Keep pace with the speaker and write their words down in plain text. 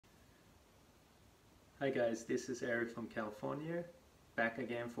Hi guys, this is Eric from California, back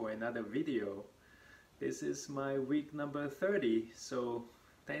again for another video. This is my week number 30, so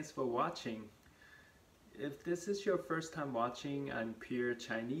thanks for watching. If this is your first time watching, I'm pure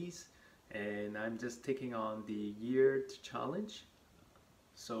Chinese and I'm just taking on the yeared challenge.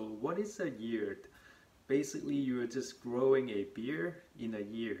 So what is a yeared? Basically, you're just growing a beard in a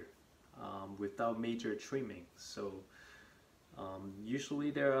year without major trimming. So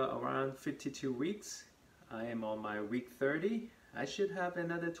usually there are around 52 weeks. I am on my week 30. I should have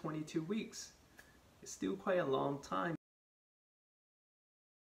another 22 weeks. It's still quite a long time.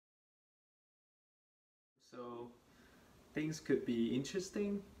 So things could be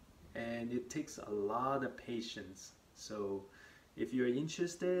interesting and it takes a lot of patience. So if you're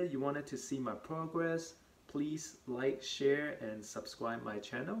interested, you wanted to see my progress, please like, share and subscribe my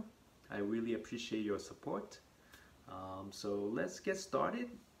channel. I really appreciate your support. So let's get started.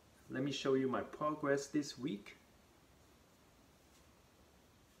 Let me show you my progress this week.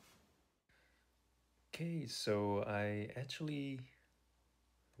 Okay, so I actually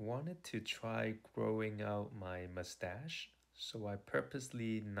wanted to try growing out my mustache, so I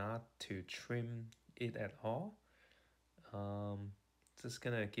purposely not to trim it at all. Just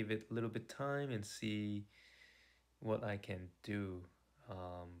gonna give it a little bit time and see what I can do.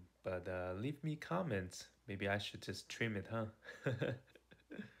 But leave me comments. Maybe I should just trim it, huh?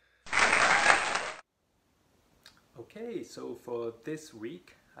 Okay, so for this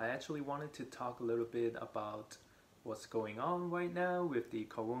week, I actually wanted to talk a little bit about what's going on right now with the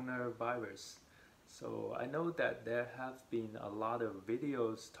coronavirus. So I know that there have been a lot of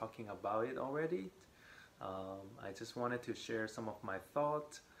videos talking about it already. I just wanted to share some of my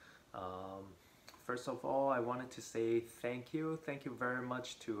thoughts. First of all, I wanted to say thank you. Thank you very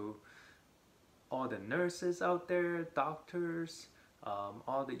much to all the nurses out there, doctors,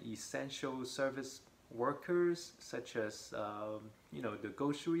 all the essential service workers such as the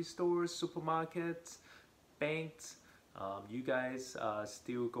grocery stores, supermarkets, banks. You guys are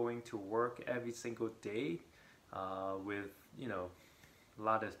still going to work every single day with a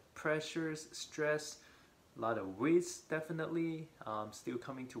lot of pressures, stress, a lot of waste definitely. Still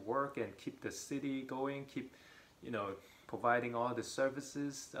coming to work and keep the city going, keep providing all the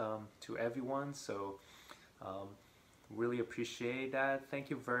services to everyone. So really appreciate that. Thank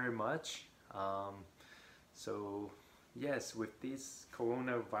you very much. So yes, with this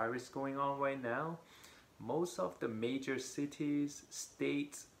coronavirus going on right now, most of the major cities,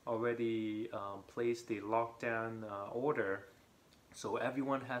 states already placed the lockdown order. So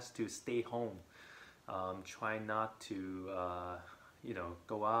everyone has to stay home. Try not to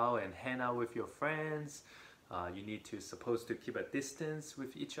go out and hang out with your friends. You need to supposed to keep a distance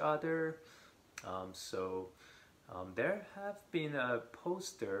with each other. There have been a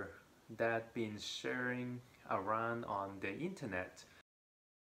poster that been sharing around on the internet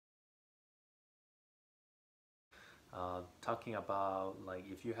talking about like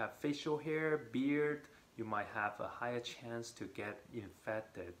if you have facial hair, beard, you might have a higher chance to get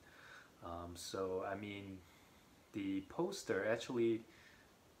infected. So I mean, the poster actually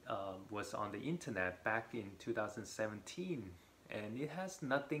was on the internet back in 2017 and it has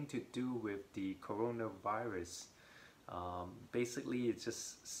nothing to do with the coronavirus. Basically it's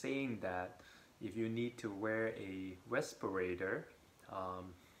just saying that if you need to wear a respirator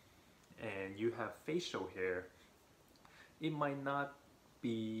and you have facial hair, it might not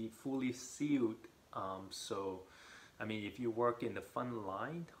be fully sealed. So I mean, if you work in the front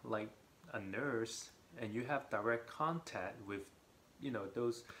line like a nurse and you have direct contact with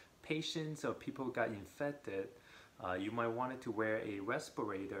those patients or people who got infected, you might want to wear a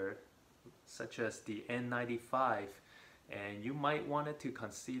respirator such as the N95, and you might want to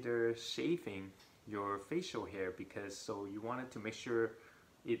consider shaving your facial hair because so you wanted to make sure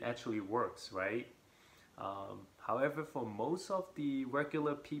it actually works, right? However, for most of the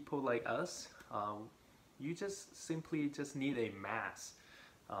regular people like us, you just simply just need a mask,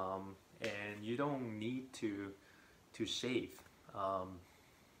 and you don't need to shave.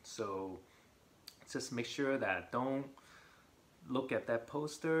 So just make sure that don't look at that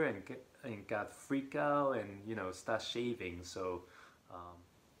poster and got freaked out and start shaving. So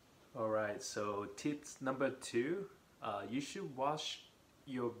all right, so tips number 2, you should wash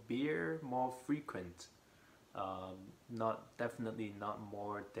your beard more frequent. Definitely not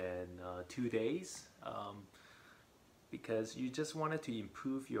more than 2 days, because you just wanted to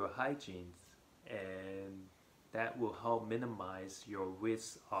improve your hygiene and that will help minimize your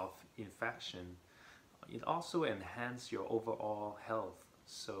risk of infection. It also enhances your overall health.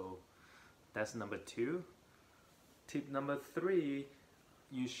 So that's number 2. Tip number 3,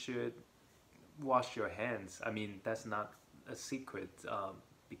 you should wash your hands. I mean, that's not a secret,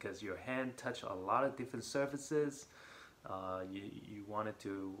 because your hand touch a lot of different surfaces. You wanted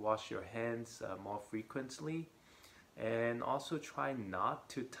to wash your hands more frequently, and also try not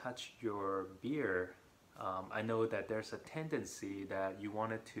to touch your beard. I know that there's a tendency that you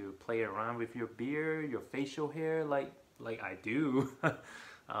wanted to play around with your beard, your facial hair, like I do.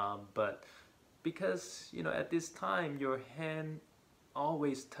 But because, you know, at this time your hand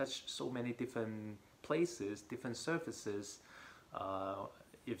always touch so many different places, different surfaces.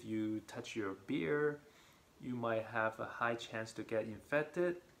 If you touch your beard, you might have a high chance to get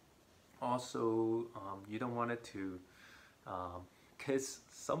infected. Also, you don't want it to kiss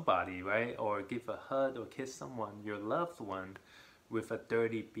somebody, right? Or give a hug or kiss someone, your loved one, with a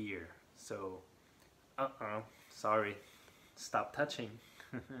dirty beard. So, sorry, stop touching.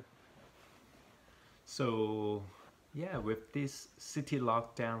 So, yeah, with this city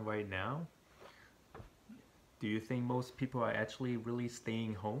lockdown right now, do you think most people are actually really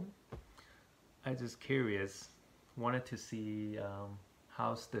staying home? I'm just curious, wanted to see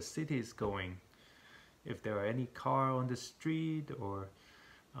how's the city is going. If there are any car on the street, or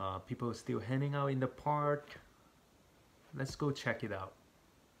people still hanging out in the park. Let's go check it out.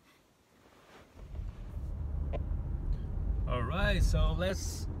 Alright, so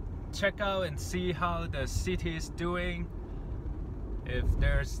let's check out and see how the city is doing. If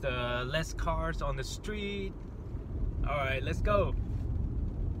there's less cars on the street. Alright, let's go.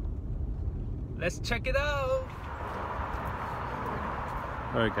 Let's check it out.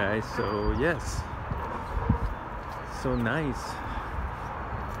 Alright guys, so yes, so nice.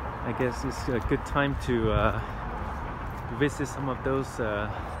 I guess it's a good time to visit some of those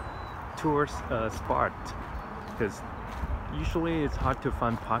tourist spots, because usually it's hard to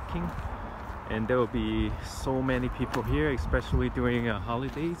find parking, and there will be so many people here, especially during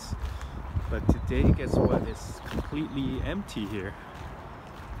holidays. But today, guess what? It's completely empty here.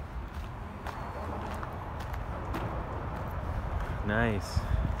 Nice.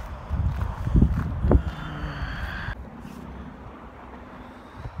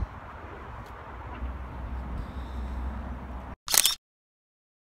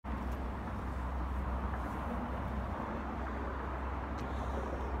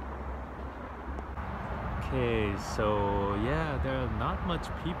 Okay, so yeah, there are not much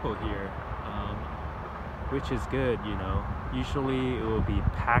people here, which is good, you know. Usually it will be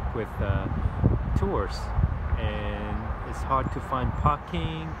packed with tourists, and it's hard to find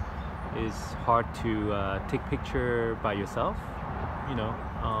parking. It's hard to take picture by yourself, you know.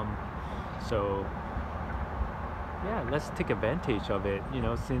 So yeah, let's take advantage of it, you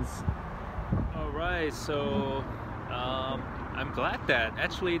know, since. All right, so I'm glad that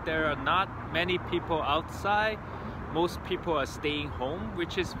actually there are not many people outside. Most people are staying home,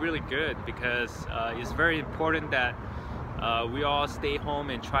 which is really good, because it's very important that we all stay home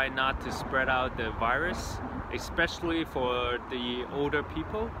and try not to spread out the virus, especially for the older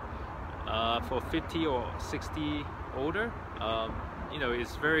people, for 50 or 60 older. You know,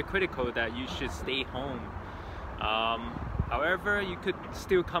 it's very critical that you should stay home. However, you could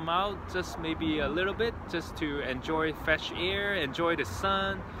still come out just maybe a little bit, just to enjoy fresh air, enjoy the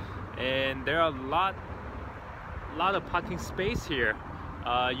sun. And there are a lot of parking space here.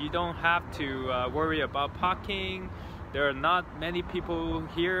 You don't have to worry about parking. There are not many people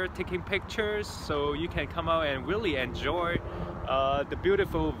here taking pictures, so you can come out and really enjoy the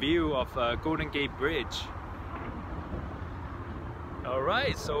beautiful view of Golden Gate Bridge.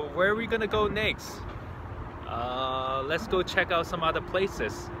 Alright, so where are we gonna go next? Let's go check out some other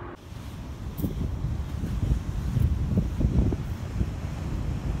places.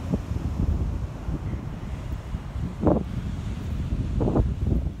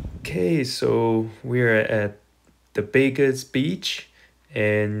 Okay, so we're at the Vegas beach,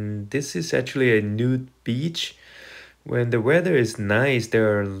 and this is actually a nude beach. When the weather is nice,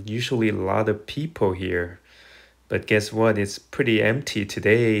 there are usually a lot of people here, but guess what, it's pretty empty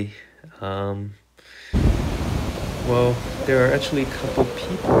today. Well, there are actually a couple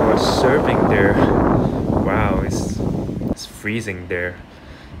people who are serving there. Wow, it's freezing there.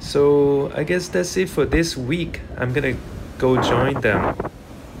 So I guess that's it for this week. I'm gonna go join them.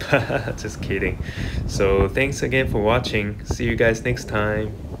 Just kidding. So thanks again for watching. See you guys next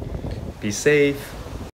time. Be safe.